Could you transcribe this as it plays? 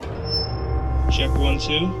Check 1,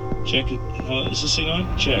 2. Check. Is this thing on?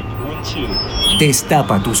 Check 1, 2.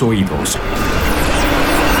 Destapa tus oídos.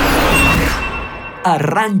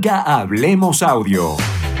 Arranca Hablemos Audio.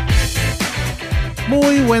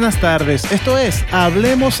 Muy buenas tardes, esto es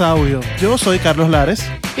Hablemos Audio. Yo soy Carlos Lares.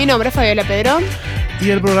 Mi nombre es Fabiola Pedrón.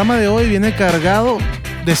 Y el programa de hoy viene cargado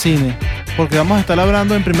de cine, porque vamos a estar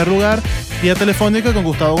hablando en primer lugar vía telefónica con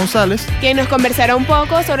Gustavo González, quien nos conversará un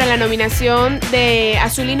poco sobre la nominación de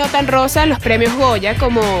Azul y no tan rosa en los premios Goya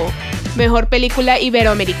como Mejor Película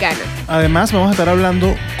Iberoamericana. Además, vamos a estar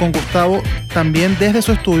hablando con Gustavo también desde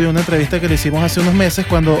su estudio, una entrevista que le hicimos hace unos meses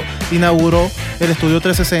cuando inauguró el Estudio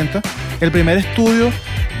 360, el primer estudio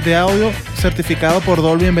de audio certificado por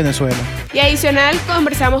Dolby en Venezuela. Y adicional,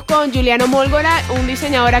 conversamos con Juliano Mólgora, un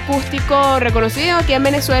diseñador acústico reconocido aquí en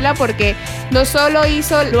Venezuela, porque no solo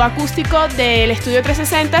hizo lo acústico del Estudio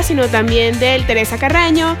 360, sino también del Teresa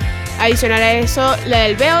Carreño, adicional a eso, la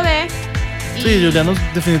del VOD. Sí, Juliano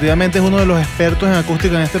definitivamente es uno de los expertos en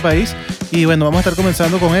acústica en este país. Y bueno, vamos a estar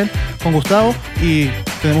comenzando con él, con Gustavo, y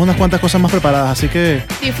tenemos unas cuantas cosas más preparadas, así que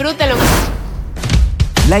disfrútenlo.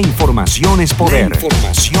 La información es poder. La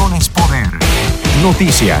información es poder.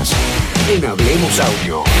 Noticias en Hablemos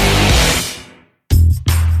Audio.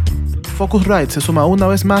 Focusrite se suma una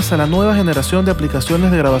vez más a la nueva generación de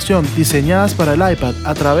aplicaciones de grabación diseñadas para el iPad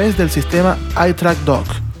a través del sistema iTrack Dock.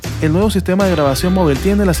 El nuevo sistema de grabación móvil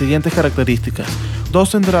tiene las siguientes características: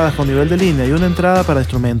 2 entradas con nivel de línea y una entrada para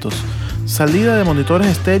instrumentos, salida de monitores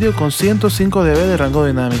estéreo con 105 dB de rango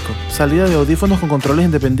dinámico, salida de audífonos con controles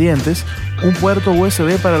independientes, un puerto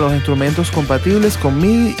USB para los instrumentos compatibles con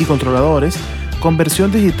MIDI y controladores,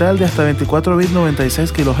 conversión digital de hasta 24 bits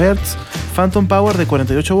 96 kHz, Phantom Power de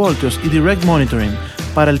 48 voltios y Direct Monitoring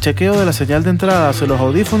para el chequeo de la señal de entrada hacia los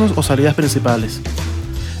audífonos o salidas principales.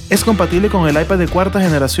 Es compatible con el iPad de cuarta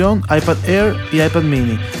generación, iPad Air y iPad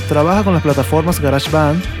Mini. Trabaja con las plataformas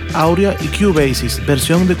GarageBand, Auria y Cubase,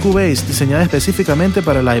 versión de Cubase diseñada específicamente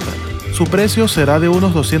para el iPad. Su precio será de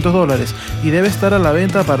unos $200 y debe estar a la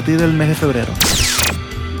venta a partir del mes de febrero.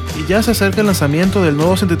 Y ya se acerca el lanzamiento del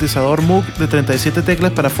nuevo sintetizador Moog de 37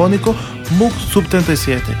 teclas parafónico Moog Sub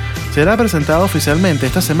 37. Será presentado oficialmente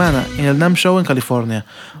esta semana en el NAMM Show en California.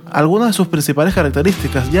 Algunas de sus principales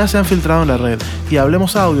características ya se han filtrado en la red y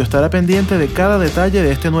Hablemos Audio estará pendiente de cada detalle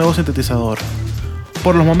de este nuevo sintetizador.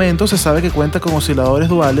 Por los momentos se sabe que cuenta con osciladores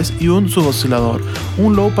duales y un suboscilador,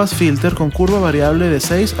 un low pass filter con curva variable de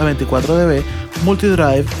 6 a 24 dB,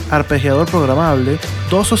 multidrive, arpegiador programable,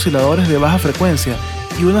 2 osciladores de baja frecuencia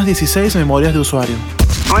y unas 16 memorias de usuario.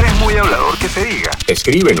 No eres muy hablador que se diga.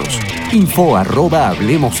 Escríbenos.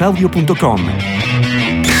 info@hablemosaudio.com.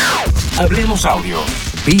 Hablemos Audio.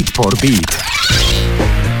 Beat por beat.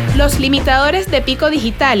 Los limitadores de pico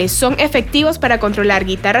digitales son efectivos para controlar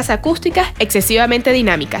guitarras acústicas excesivamente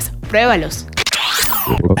dinámicas. Pruébalos.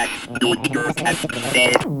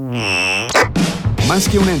 Más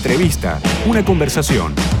que una entrevista, una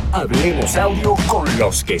conversación. Hablemos Audio con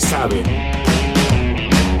los que saben.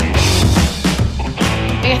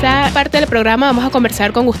 En esta parte del programa vamos a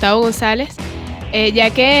conversar con Gustavo González,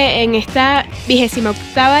 ya que en esta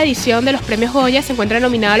 28ª edición de los premios Goya se encuentra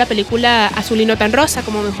nominada la película Azul y no tan rosa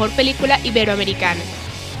como Mejor Película Iberoamericana,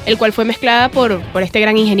 el cual fue mezclada por este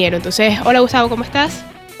gran ingeniero. Entonces, hola Gustavo, ¿cómo estás?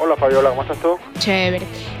 Hola Fabiola, ¿cómo estás tú? Chévere.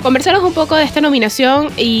 Conversaros un poco de esta nominación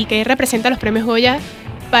y qué representa los premios Goya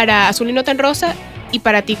para Azul y no tan rosa y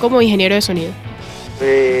para ti como ingeniero de sonido.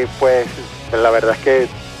 Pues la verdad es que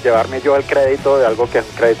llevarme yo el crédito de algo que es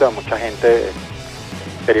un crédito de mucha gente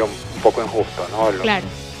sería un poco injusto, ¿no? Claro.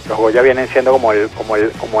 Los Goya vienen siendo como el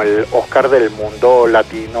Oscar del mundo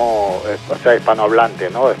latino, o sea, hispanohablante,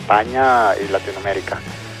 ¿no? De España y Latinoamérica.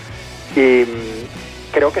 Y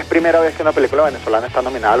creo que es primera vez que una película venezolana está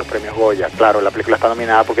nominada a los premios Goya. Claro, la película está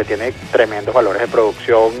nominada porque tiene tremendos valores de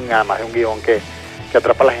producción, además de un guión que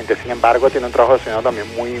atrapa a la gente. Sin embargo, tiene un trabajo de sonido también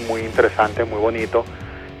muy, muy interesante, muy bonito.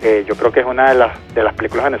 Yo creo que es una de las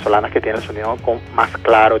películas venezolanas que tiene el sonido más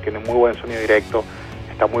claro, tiene muy buen sonido directo,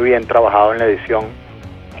 está muy bien trabajado en la edición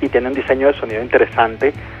y tiene un diseño de sonido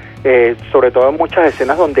interesante, sobre todo en muchas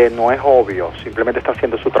escenas donde no es obvio, simplemente está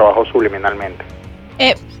haciendo su trabajo subliminalmente.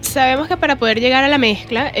 Sabemos que para poder llegar a la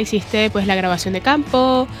mezcla existe pues la grabación de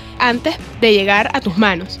campo antes de llegar a tus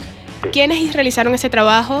manos. Sí. ¿Quiénes realizaron ese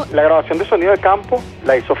trabajo? La grabación de sonido de campo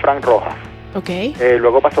la hizo Frank Rojas. Okay.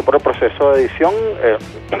 Luego pasó por el proceso de edición.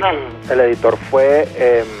 El editor fue...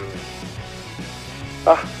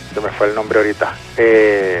 se me fue el nombre ahorita.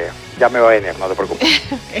 Ya me va a venir, no te preocupes.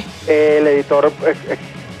 Okay. El editor,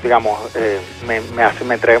 digamos, me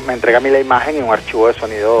entrega a mí la imagen y un archivo de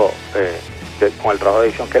sonido con el trabajo de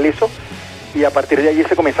edición que él hizo. Y a partir de allí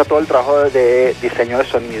se comienza todo el trabajo de diseño de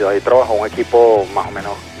sonido. Ahí trabajó un equipo más o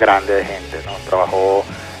menos grande de gente, ¿no? Trabajó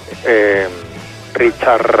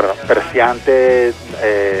Richard Perciante,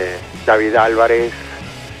 David Álvarez.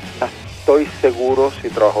 No estoy seguro si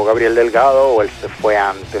trabajó Gabriel Delgado o él se fue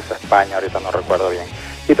antes a España, ahorita no recuerdo bien.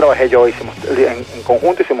 Y trabajé yo, en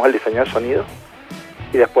conjunto hicimos el diseño de sonido.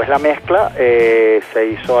 Y después la mezcla se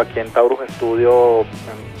hizo aquí en Taurus Studio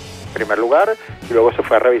en primer lugar, y luego se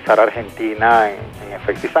fue a revisar a Argentina en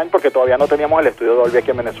FX Design, porque todavía no teníamos el estudio Dolby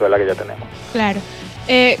aquí en Venezuela, que ya tenemos. Claro.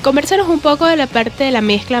 Conversanos un poco de la parte de la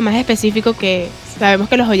mezcla más específico, que sabemos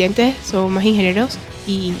que los oyentes son más ingenieros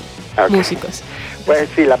y músicos. Pues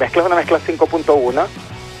sí, la mezcla es una mezcla 5.1.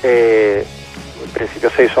 En principio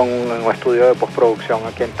se hizo en un estudio de postproducción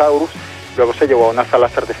aquí en Taurus. Luego se llevó a una sala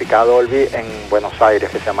certificada Dolby en Buenos Aires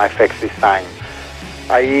que se llama FX Design.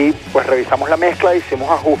 Ahí pues revisamos la mezcla, hicimos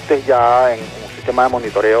ajustes ya en un sistema de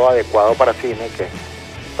monitoreo adecuado para cine, que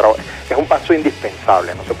es un paso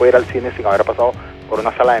indispensable. No se puede ir al cine sin haber pasado por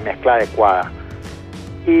una sala de mezcla adecuada.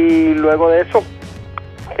 Y luego de eso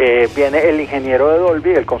viene el ingeniero de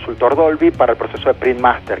Dolby, el consultor Dolby para el proceso de Print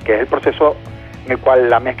Master, que es el proceso en el cual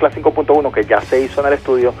la mezcla 5.1 que ya se hizo en el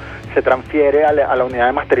estudio se transfiere a la unidad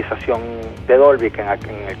de masterización de Dolby, que en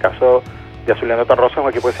el caso de Azul y Nota Rosa es un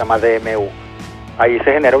equipo que se llama DMU. Ahí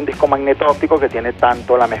se genera un disco magneto óptico que tiene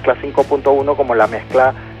tanto la mezcla 5.1 como la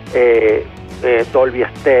mezcla Dolby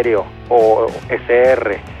Stereo o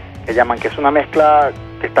SR, que llaman, que es una mezcla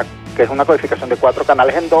que es una codificación de 4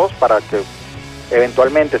 canales en 2 para que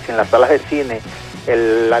eventualmente, si en las salas de cine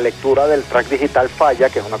la lectura del track digital falla,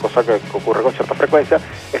 que es una cosa que ocurre con cierta frecuencia,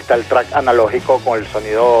 está el track analógico con el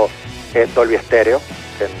sonido Dolby Stereo,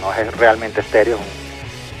 que no es realmente estéreo,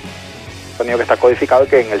 es un sonido que está codificado y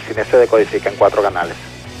que en el cine se decodifica en 4 canales.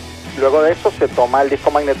 Luego de eso se toma el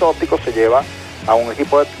disco magneto óptico, se lleva a un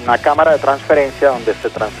equipo, una cámara de transferencia donde se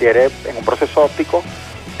transfiere en un proceso óptico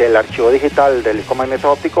del archivo digital del disco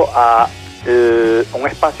magneto óptico a un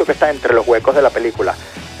espacio que está entre los huecos de la película.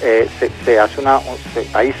 Se hace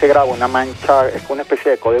ahí se graba una mancha, es una especie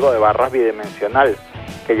de código de barras bidimensional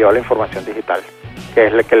que lleva la información digital, que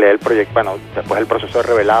es el que lee el proyector. Bueno, después el proceso de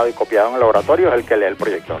revelado y copiado en el laboratorio es el que lee el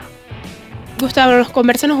proyector. Gustavo,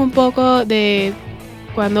 conversanos un poco de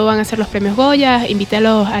cuándo van a ser los premios Goya.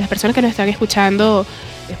 Invítalos a las personas que nos están escuchando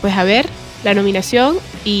después a ver la nominación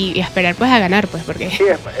y a esperar pues a ganar, pues, porque sí,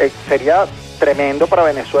 sería tremendo para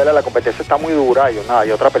Venezuela. La competencia está muy dura.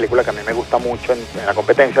 Hay otra película que a mí me gusta mucho en la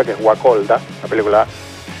competencia, que es Guacolda, una película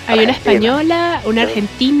hay argentina. Una española, una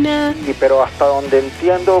argentina. Sí, pero hasta donde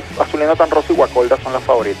entiendo, Azul y Nota Rosa y Guacolda son las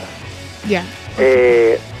favoritas. Ya.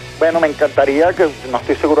 Bueno, me encantaría, que no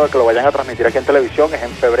estoy seguro de que lo vayan a transmitir aquí en televisión, es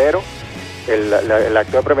en febrero, el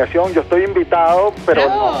acto de premiación. Yo estoy invitado, pero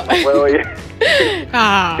no puedo ir.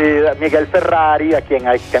 Sí, Miguel Ferrari, a quien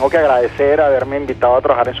tengo que agradecer haberme invitado a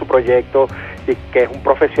trabajar en su proyecto, y que es un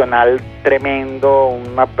profesional tremendo,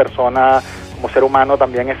 una persona como ser humano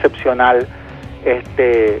también excepcional. Es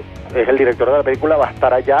el director de la película, va a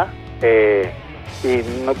estar allá, y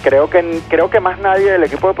creo que más nadie del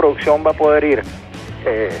equipo de producción va a poder ir.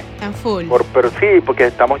 Tan full. Pero sí, porque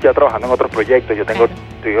estamos ya trabajando en otros proyectos.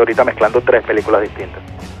 Estoy ahorita mezclando 3 películas distintas.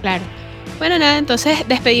 Claro. Bueno, nada, entonces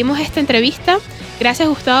despedimos esta entrevista. Gracias,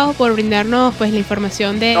 Gustavo, por brindarnos pues la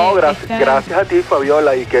información de... No, gracias a ti,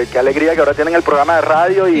 Fabiola, y qué alegría que ahora tienen el programa de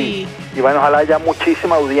radio y bueno, ojalá haya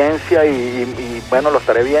muchísima audiencia y bueno, lo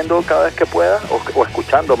estaré viendo cada vez que pueda, o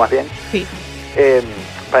escuchando más bien, sí,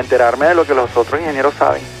 para enterarme de lo que los otros ingenieros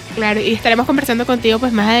saben. Claro, y estaremos conversando contigo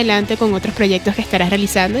pues más adelante con otros proyectos que estarás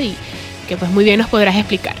realizando y que pues muy bien nos podrás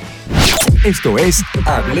explicar. Esto es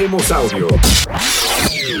Hablemos Audio.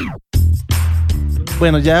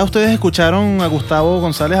 Bueno, ya ustedes escucharon a Gustavo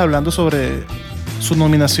González hablando sobre su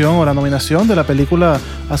nominación o la nominación de la película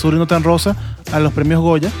Azul y no tan rosa a los premios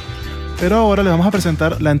Goya. Pero ahora les vamos a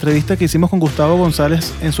presentar la entrevista que hicimos con Gustavo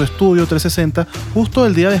González en su estudio 360 justo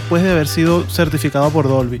el día después de haber sido certificado por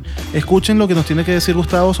Dolby. Escuchen lo que nos tiene que decir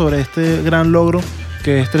Gustavo sobre este gran logro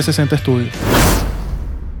que es 360 Studio.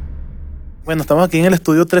 Bueno, estamos aquí en el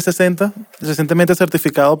estudio 360, recientemente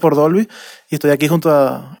certificado por Dolby, y estoy aquí junto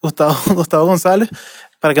a Gustavo González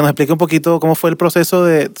para que nos explique un poquito cómo fue el proceso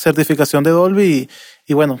de certificación de Dolby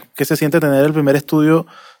y bueno, qué se siente tener el primer estudio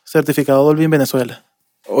certificado Dolby en Venezuela.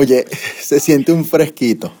 Oye, se siente un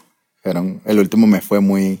fresquito. El último mes fue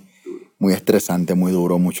muy estresante, muy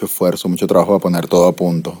duro, mucho esfuerzo, mucho trabajo para poner todo a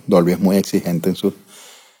punto. Dolby es muy exigente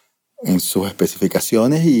en sus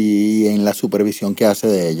especificaciones y en la supervisión que hace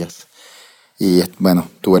de ellas. Y bueno,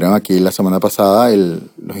 tuvieron aquí la semana pasada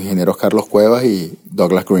los ingenieros Carlos Cuevas y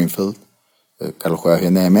Douglas Greenfield. Carlos Cuevas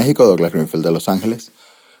viene de México, Douglas Greenfield de Los Ángeles.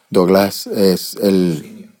 Douglas es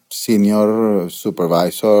el Senior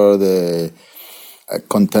Supervisor de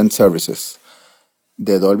Content Services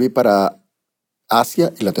de Dolby para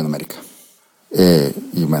Asia y Latinoamérica.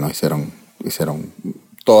 Y bueno, hicieron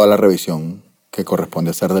toda la revisión que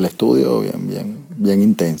corresponde hacer del estudio, bien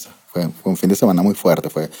intensa. Fue un fin de semana muy fuerte.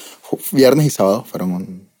 Fue viernes y sábado,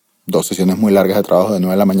 fueron 2 sesiones muy largas de trabajo, de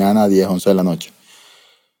 9 de la mañana a 10, 11 de la noche.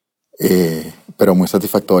 Pero muy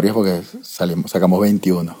satisfactorias porque sacamos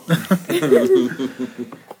 21.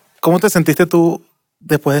 ¿Cómo te sentiste tú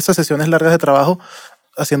después de esas sesiones largas de trabajo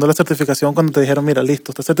haciendo la certificación cuando te dijeron, mira,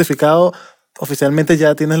 listo, estás certificado, oficialmente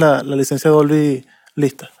ya tienes la licencia Dolby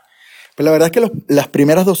lista? Pues la verdad es que las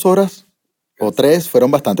primeras 2 horas o 3 fueron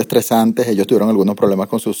bastante estresantes. Ellos tuvieron algunos problemas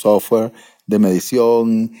con su software de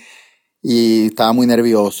medición y estaba muy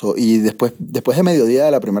nervioso. Y después de mediodía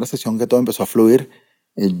de la primera sesión que todo empezó a fluir,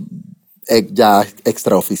 ya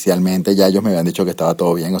extraoficialmente, ya ellos me habían dicho que estaba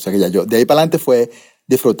todo bien. O sea que ya yo, de ahí para adelante fue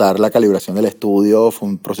disfrutar la calibración del estudio. Fue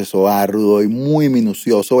un proceso arduo y muy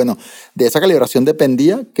minucioso. Bueno, de esa calibración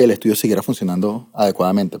dependía que el estudio siguiera funcionando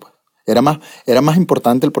adecuadamente, pues. Era más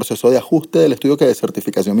importante el proceso de ajuste del estudio que de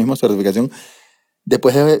certificación mismo. Certificación,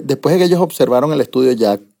 después de que ellos observaron el estudio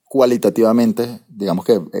ya cualitativamente, digamos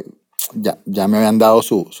que ya me habían dado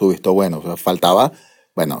su visto bueno. O sea, faltaba,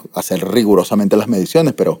 bueno, hacer rigurosamente las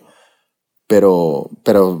mediciones, pero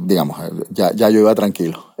digamos, ya yo iba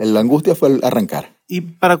tranquilo. La angustia fue el arrancar. ¿Y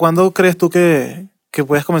para cuándo crees tú que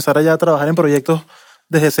puedes comenzar allá a trabajar en proyectos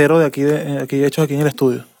desde cero de aquí hechos aquí en el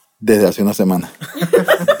estudio? Desde hace una semana.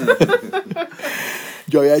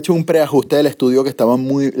 Yo había hecho un preajuste del estudio que estaba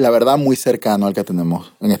la verdad, muy cercano al que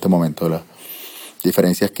tenemos en este momento. La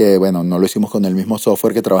diferencia es que, bueno, no lo hicimos con el mismo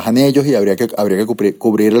software que trabajan ellos y habría que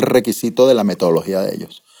cubrir el requisito de la metodología de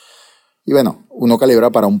ellos. Y bueno, uno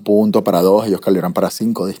calibra para 1 punto, para 2, ellos calibran para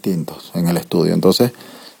 5 distintos en el estudio. Entonces,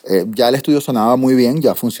 ya el estudio sonaba muy bien,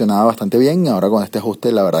 ya funcionaba bastante bien, y ahora con este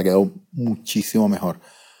ajuste la verdad quedó muchísimo mejor.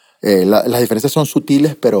 Las diferencias son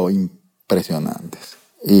sutiles, pero impresionantes.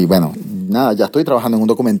 Y bueno, nada, ya estoy trabajando en un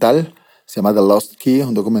documental, se llama The Lost Key, es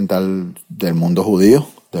un documental del mundo judío,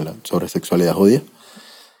 sobre sexualidad judía.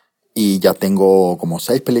 Y ya tengo como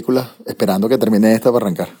 6 películas esperando que termine esta para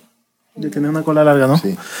arrancar. Ya tienes una cola larga, ¿no?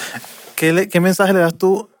 Sí. ¿Qué mensaje le das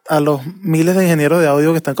tú a los miles de ingenieros de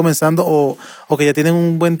audio que están comenzando o que ya tienen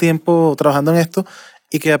un buen tiempo trabajando en esto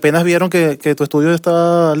y que apenas vieron que tu estudio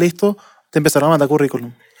estaba listo, te empezaron a mandar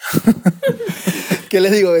currículum? ¿Qué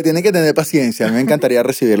les digo? Que tienen que tener paciencia. A mí me encantaría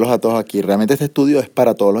recibirlos a todos aquí. Realmente este estudio es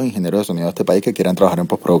para todos los ingenieros de sonido de este país que quieran trabajar en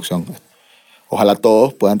postproducción. Ojalá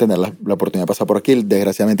todos puedan tener la oportunidad de pasar por aquí.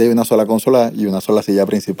 Desgraciadamente hay una sola consola y una sola silla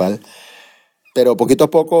principal. Pero poquito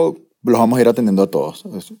a poco los vamos a ir atendiendo a todos.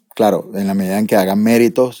 Claro, en la medida en que hagan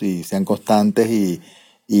méritos y sean constantes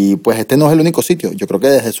y pues este no es el único sitio. Yo creo que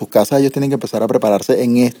desde sus casas ellos tienen que empezar a prepararse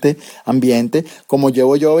en este ambiente, como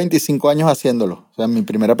llevo yo 25 años haciéndolo. O sea, la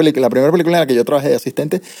primera película en la que yo trabajé de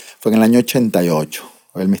asistente fue en el año 88.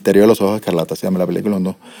 El misterio de los ojos de escarlata se llama la película,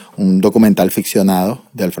 un documental ficcionado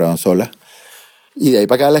de Alfredo Anzola. Y de ahí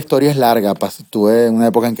para acá la historia es larga. Tuve una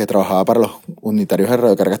época en que trabajaba para los unitarios de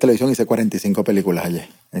Radiocargas Televisión y hice 45 películas allí,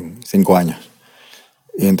 en 5 años.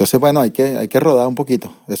 Y entonces, bueno, hay que rodar un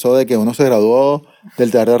poquito. Eso de que uno se graduó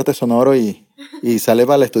del Teatro de Arte Sonoro y sale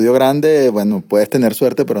para el estudio grande, bueno, puedes tener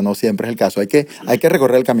suerte, pero no siempre es el caso. Hay que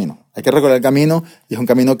recorrer el camino. Hay que recorrer el camino y es un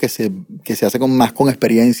camino que se hace más con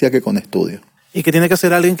experiencia que con estudio. ¿Y qué tiene que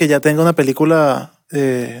hacer alguien que ya tenga una película,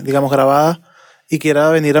 digamos, grabada y quiera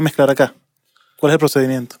venir a mezclar acá? ¿Cuál es el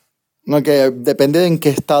procedimiento? No, que depende de en qué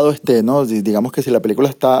estado esté, ¿no? Digamos que si la película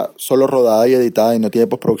está solo rodada y editada y no tiene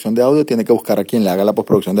postproducción de audio, tiene que buscar a quien le haga la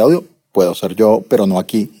postproducción de audio. Puedo ser yo, pero no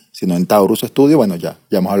aquí, sino en Taurus Studio. Bueno, ya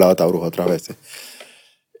hemos hablado de Taurus otras veces.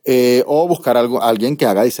 O buscar a alguien que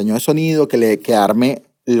haga diseño de sonido, que arme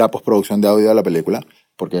la postproducción de audio de la película.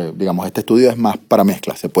 Porque, digamos, este estudio es más para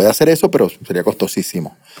mezcla. Se puede hacer eso, pero sería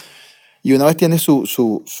costosísimo. Y una vez tiene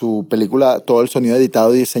su película, todo el sonido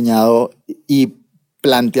editado y diseñado y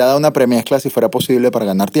planteada una premezcla, si fuera posible, para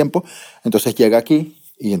ganar tiempo, entonces llega aquí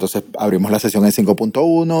y entonces abrimos la sesión en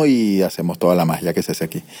 5.1 y hacemos toda la magia que se hace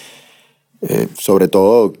aquí. Sobre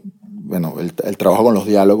todo, bueno, el trabajo con los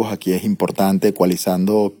diálogos aquí es importante,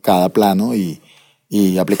 ecualizando cada plano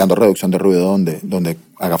y aplicando reducción de ruido donde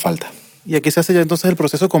haga falta. Y aquí se hace ya entonces el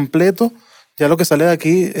proceso completo, ya lo que sale de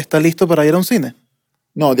aquí está listo para ir a un cine.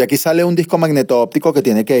 No, de aquí sale un disco magneto-óptico que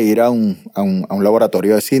tiene que ir a un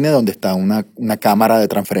laboratorio de cine donde está una cámara de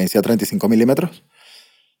transferencia a 35 milímetros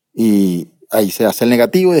y ahí se hace el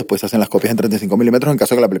negativo y después se hacen las copias en 35 milímetros en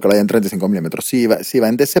caso de que la película haya en 35 milímetros. Si va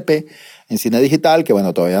en DCP, en cine digital, que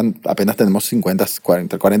bueno, todavía apenas tenemos 40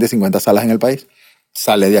 y 50 salas en el país,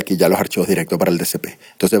 sale de aquí ya los archivos directos para el DCP.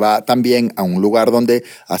 Entonces va también a un lugar donde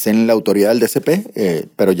hacen la autoridad del DCP,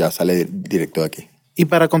 pero ya sale directo de aquí. Y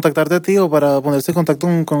para contactarte a ti o para ponerse en contacto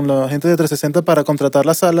con la gente de 360 para contratar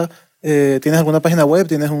la sala, ¿tienes alguna página web?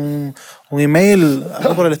 ¿Tienes un email?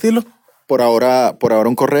 ¿Algo por el estilo? Por ahora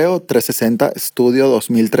un correo, 360 Studio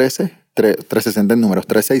 2013, 360 en números,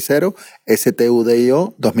 360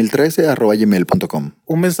 studio 2013 @gmail.com.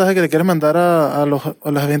 ¿Un mensaje que le quieres mandar a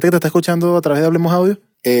la gente que te está escuchando a través de Hablemos Audio?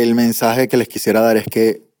 El mensaje que les quisiera dar es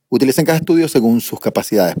que utilicen cada estudio según sus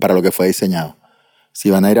capacidades para lo que fue diseñado. Si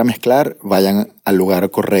van a ir a mezclar, vayan al lugar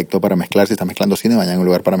correcto para mezclar. Si están mezclando cine, vayan a un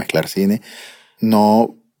lugar para mezclar cine.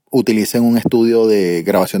 No utilicen un estudio de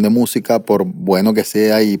grabación de música, por bueno que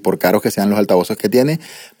sea y por caros que sean los altavoces que tiene,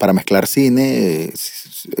 para mezclar cine.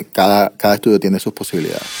 Cada estudio tiene sus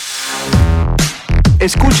posibilidades.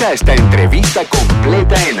 Escucha esta entrevista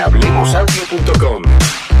completa en hablemosaudio.com.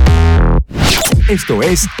 Esto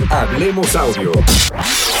es Hablemos Audio.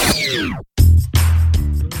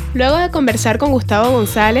 Luego de conversar con Gustavo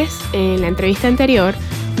González en la entrevista anterior,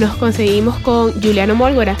 nos conseguimos con Giuliano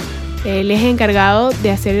Mólgora. Él es encargado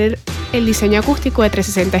de hacer el diseño acústico de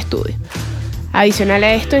 360 Studio. Adicional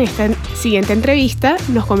a esto, en esta siguiente entrevista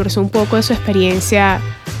nos conversó un poco de su experiencia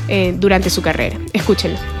durante su carrera.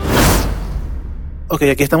 Escúchenlo. Ok,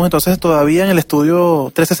 aquí estamos entonces todavía en el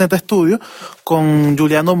estudio 360 Studio con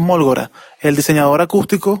Giuliano Mólgora, el diseñador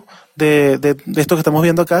acústico de esto que estamos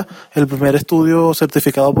viendo acá, el primer estudio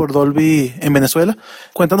certificado por Dolby en Venezuela.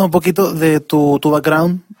 Cuéntanos un poquito de tu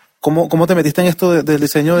background. ¿Cómo te metiste en esto del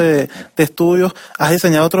diseño de estudios? ¿Has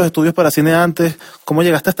diseñado otros estudios para cine antes? ¿Cómo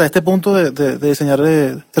llegaste hasta este punto de diseñar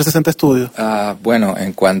 360 Studios? Bueno,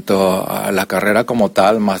 en cuanto a la carrera como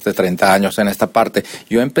tal, más de 30 años en esta parte.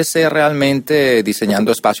 Yo empecé realmente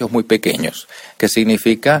diseñando espacios muy pequeños, que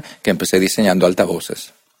significa que empecé diseñando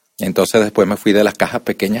altavoces. Entonces después me fui de las cajas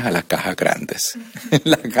pequeñas a las cajas grandes.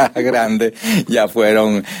 Las cajas grandes ya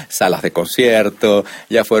fueron salas de concierto,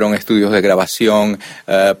 ya fueron estudios de grabación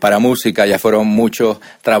para música, ya fueron muchos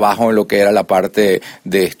trabajos en lo que era la parte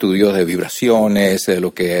de estudios de vibraciones,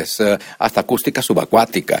 lo que es hasta acústica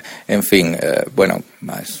subacuática. En fin, bueno,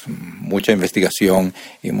 es mucha investigación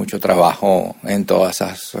y mucho trabajo en todos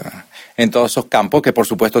esos campos que por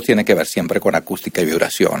supuesto tienen que ver siempre con acústica y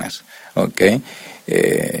vibraciones. ¿Okay?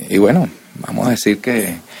 Y bueno, vamos a decir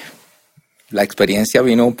que la experiencia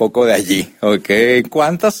vino un poco de allí, ¿ok?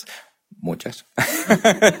 ¿Cuántas? Muchas.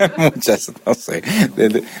 Muchas, no sé.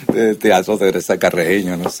 De teatros de Teresa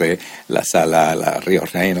Carreño, no sé. La sala, la Río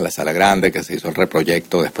Reina, la sala grande, que se hizo el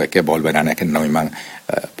reproyecto después que Wolfgang Neumann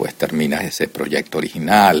pues termina ese proyecto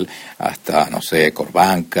original, hasta, no sé,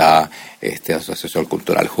 Corbanca, Asociación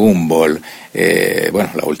Cultural Humboldt,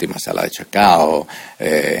 bueno, la última sala de Chacao,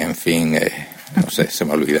 en fin, no sé, se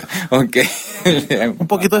me olvida. Okay. Un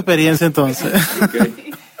poquito de experiencia entonces.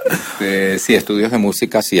 Okay. Sí, estudios de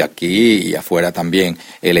música, sí, aquí y afuera también.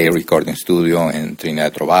 LA Recording Studio en Trinidad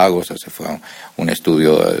y Tobago, ese fue un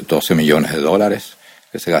estudio de $12 millones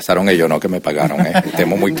que se gastaron ellos, no que me pagaron,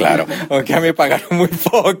 estemos muy claros, aunque a mí me pagaron muy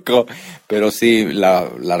poco. Pero sí,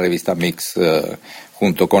 la revista Mix,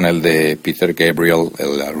 junto con el de Peter Gabriel,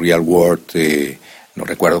 el Real World, no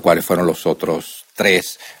recuerdo cuáles fueron los otros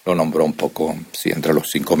 3, lo nombró un poco, sí, entre los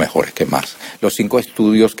 5 mejores que más, los 5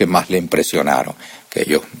 estudios que más le impresionaron, que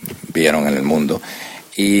ellos vieron en el mundo.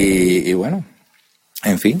 Y bueno,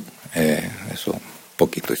 en fin, eso,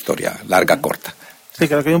 poquito historia, larga, corta. Sí,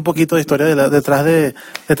 creo que hay un poquito de historia detrás de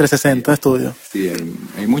 360 Studios. Sí,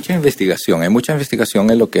 hay mucha investigación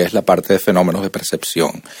en lo que es la parte de fenómenos de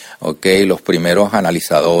percepción, ¿ok? Los primeros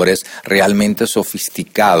analizadores realmente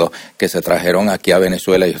sofisticados que se trajeron aquí a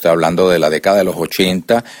Venezuela, yo estoy hablando de la década de los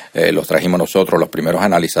 80, los trajimos nosotros, los primeros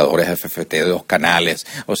analizadores FFT de 2 canales,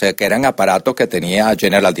 o sea, que eran aparatos que tenía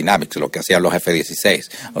General Dynamics, lo que hacían los F-16,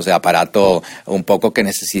 o sea, aparato un poco que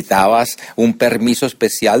necesitabas un permiso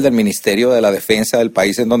especial del Ministerio de la Defensa del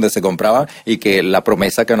país en donde se compraba, y que la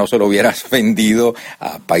promesa que no se lo hubieras vendido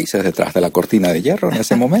a países detrás de la cortina de hierro en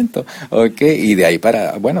ese momento, ¿okay? Y de ahí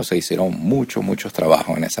para, bueno, se hicieron muchos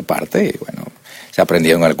trabajos en esa parte y bueno, se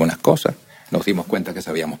aprendieron algunas cosas. Nos dimos cuenta que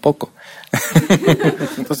sabíamos poco.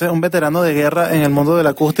 Entonces, un veterano de guerra en el mundo de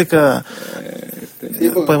la acústica,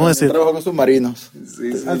 podemos decir. Trabajo con submarinos.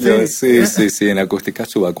 Sí, en acústica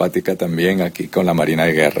subacuática también, aquí con la Marina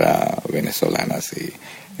de Guerra venezolana, sí.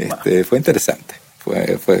 Fue interesante.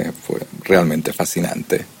 Fue realmente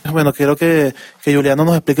fascinante. Bueno, quiero que Giuliano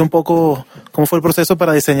nos explique un poco cómo fue el proceso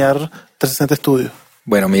para diseñar 360 Studio.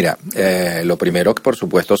 Bueno, mira, lo primero que por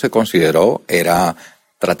supuesto se consideró era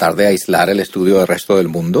tratar de aislar el estudio del resto del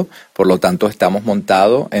mundo. Por lo tanto, estamos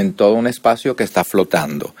montados en todo un espacio que está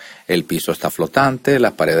flotando. El piso está flotante,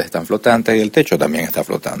 las paredes están flotantes y el techo también está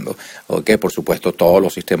flotando. ¿Okay? Por supuesto, todos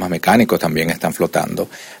los sistemas mecánicos también están flotando.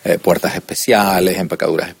 Puertas especiales,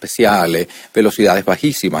 empacaduras especiales, velocidades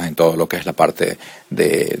bajísimas en todo lo que es la parte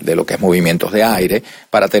de lo que es movimientos de aire,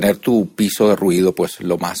 para tener tu piso de ruido pues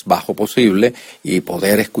lo más bajo posible y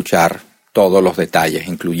poder escuchar todos los detalles,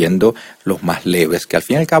 incluyendo los más leves, que al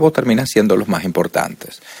fin y al cabo terminan siendo los más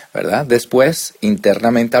importantes, ¿verdad? Después,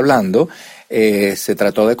 internamente hablando, se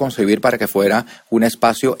trató de concebir para que fuera un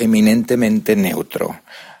espacio eminentemente neutro,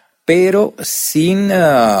 pero sin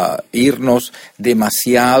irnos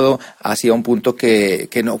demasiado hacia un punto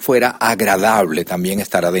que no fuera agradable también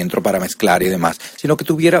estar adentro para mezclar y demás, sino que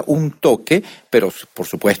tuviera un toque, pero por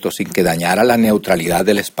supuesto sin que dañara la neutralidad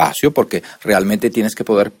del espacio, porque realmente tienes que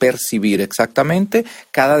poder percibir exactamente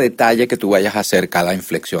cada detalle que tú vayas a hacer, cada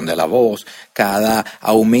inflexión de la voz, cada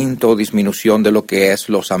aumento o disminución de lo que es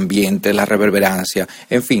los ambientes, la reverberancia,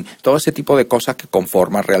 en fin, todo ese tipo de cosas que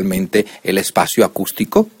conforman realmente el espacio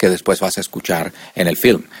acústico que después vas a escuchar en el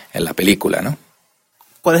film, en la película, ¿no?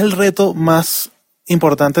 ¿Cuál es el reto más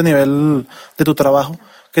importante a nivel de tu trabajo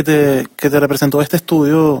que te representó este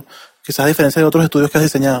estudio, quizás a diferencia de otros estudios que has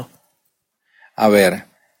diseñado? A ver,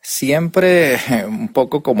 siempre un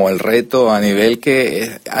poco como el reto a nivel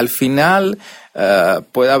que al final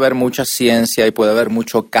puede haber mucha ciencia y puede haber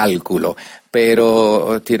mucho cálculo,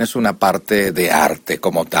 pero tienes una parte de arte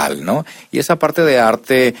como tal, ¿no? Y esa parte de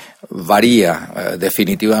arte varía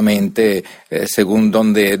definitivamente según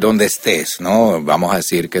donde estés, ¿no? Vamos a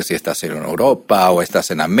decir que si estás en Europa o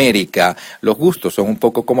estás en América, los gustos son un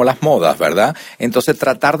poco como las modas, ¿verdad? Entonces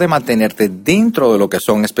tratar de mantenerte dentro de lo que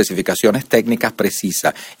son especificaciones técnicas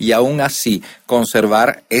precisas y aún así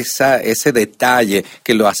conservar ese detalle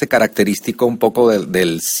que lo hace característico un poco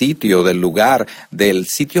del sitio, del lugar, del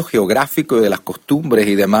sitio geográfico y de las costumbres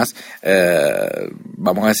y demás,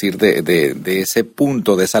 vamos a decir, de ese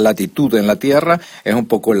punto, de esa latitud en la Tierra, es un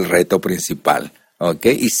poco el reto principal.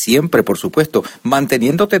 ¿Okay? Y siempre, por supuesto,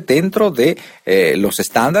 manteniéndote dentro de los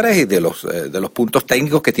estándares y de los puntos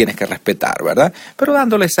técnicos que tienes que respetar, ¿verdad? Pero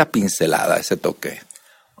dándole esa pincelada, ese toque.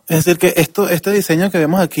 Es decir, que este diseño que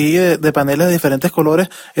vemos aquí de paneles de diferentes colores,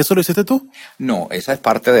 ¿eso lo hiciste tú? No, esa es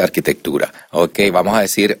parte de arquitectura. Okay, vamos a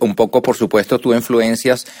decir un poco, por supuesto, tú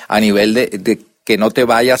influencias a nivel de que no te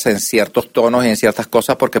vayas en ciertos tonos y en ciertas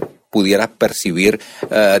cosas porque pudieras percibir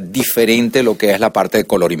diferente lo que es la parte de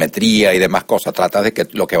colorimetría y demás cosas. Trata de que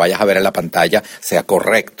lo que vayas a ver en la pantalla sea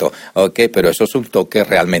correcto, ¿ok? Pero eso es un toque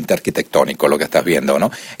realmente arquitectónico lo que estás viendo,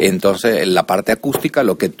 ¿no? Entonces, en la parte acústica,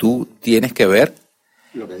 lo que tú tienes que ver,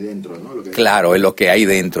 lo que hay dentro, ¿no? Claro, en lo que hay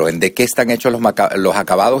dentro, en de qué están hechos los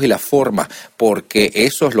acabados y las formas, porque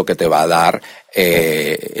eso es lo que te va a dar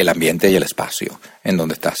el ambiente y el espacio en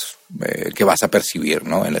donde estás, que vas a percibir,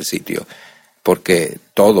 ¿no? En el sitio, porque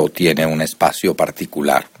todo tiene un espacio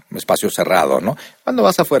particular, un espacio cerrado, ¿no? Cuando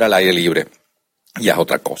vas afuera al aire libre, ya es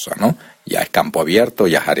otra cosa, ¿no? Ya es campo abierto,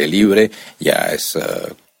 ya es aire libre, ya es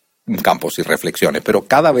un campo sin reflexiones, pero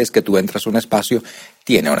cada vez que tú entras a un espacio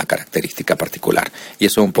tiene una característica particular y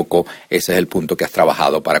eso un poco, ese es el punto que has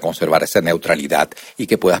trabajado para conservar esa neutralidad y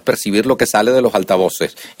que puedas percibir lo que sale de los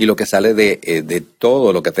altavoces y lo que sale de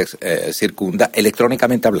todo lo que te circunda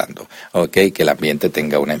electrónicamente hablando, ¿okay? Que el ambiente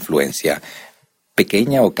tenga una influencia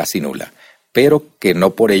pequeña o casi nula, pero que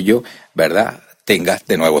no por ello, ¿verdad?, tengas,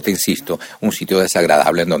 de nuevo te insisto, un sitio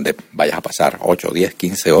desagradable en donde vayas a pasar 8, 10,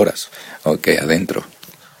 15 horas, ¿okay? Adentro.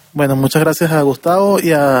 Bueno, muchas gracias a Gustavo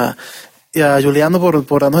y a Juliano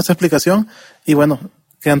por darnos esta explicación. Y bueno,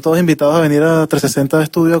 quedan todos invitados a venir a 360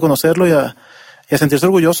 Estudio a conocerlo y a sentirse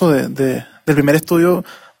orgullosos del primer estudio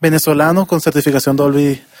venezolano con certificación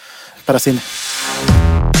Dolby para cine.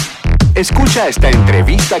 Escucha esta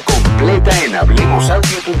entrevista completa en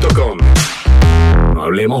hablemosaudio.com. No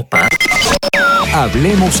hablemos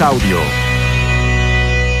Hablemos Audio.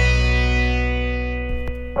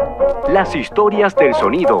 Las historias del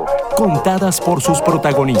sonido, contadas por sus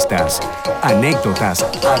protagonistas. Anécdotas.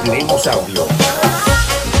 Hablemos Audio.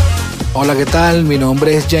 Hola, ¿qué tal? Mi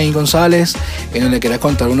nombre es Jane González y le quería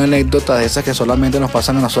contar una anécdota de esas que solamente nos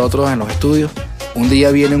pasan a nosotros en los estudios. Un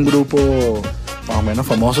día viene un grupo más o menos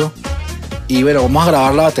famoso y bueno, vamos a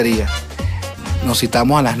grabar la batería. Nos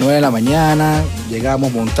citamos a las 9 de la mañana,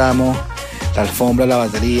 llegamos, montamos la alfombra, la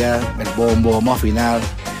batería, el bombo, vamos a afinar.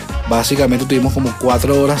 Básicamente tuvimos como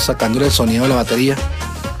 4 horas sacándole el sonido de la batería.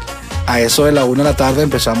 A eso de la 1 de la tarde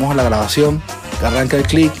empezamos la grabación, arranca el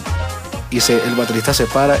clic y el baterista se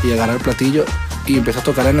para y agarra el platillo y empieza a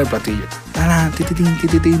tocar en el platillo.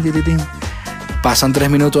 Pasan 3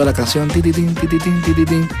 minutos de la canción, tititín, tititín,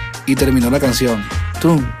 tititín, y terminó la canción.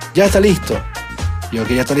 ¡Tum! Ya está listo. Yo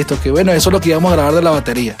que ya está listo, que bueno, eso es lo que íbamos a grabar de la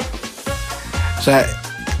batería. O sea,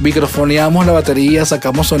 microfoneamos la batería,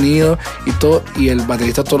 sacamos sonido y todo, y el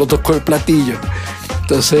baterista todo lo tocó el platillo.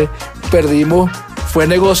 Entonces perdimos, fue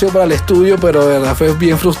negocio para el estudio, pero de verdad fue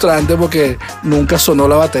bien frustrante porque nunca sonó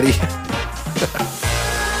la batería.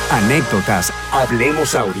 Anécdotas,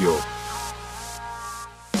 Hablemos Audio.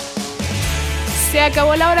 Se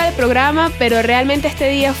acabó la hora del programa, pero realmente este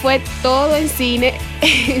día fue todo en cine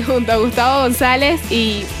junto a Gustavo González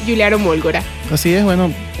y Juliano Mólgora. Así es,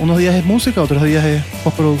 bueno, unos días es música, otros días es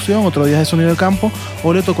postproducción, otros días es sonido de campo.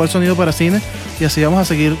 Hoy le tocó el sonido para cine y así vamos a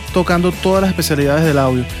seguir tocando todas las especialidades del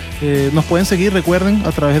audio. Nos pueden seguir, recuerden,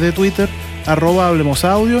 a través de Twitter,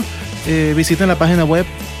 @HablemosAudio. Visiten la página web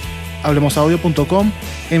hablemosaudio.com.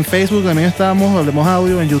 En Facebook también estamos, Hablemos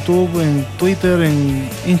Audio, en YouTube, en Twitter, en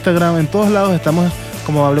Instagram, en todos lados estamos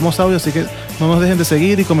como Hablemos Audio, así que no nos dejen de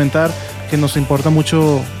seguir y comentar, que nos importa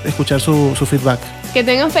mucho escuchar su feedback. Que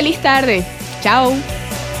tengan feliz tarde. Chao.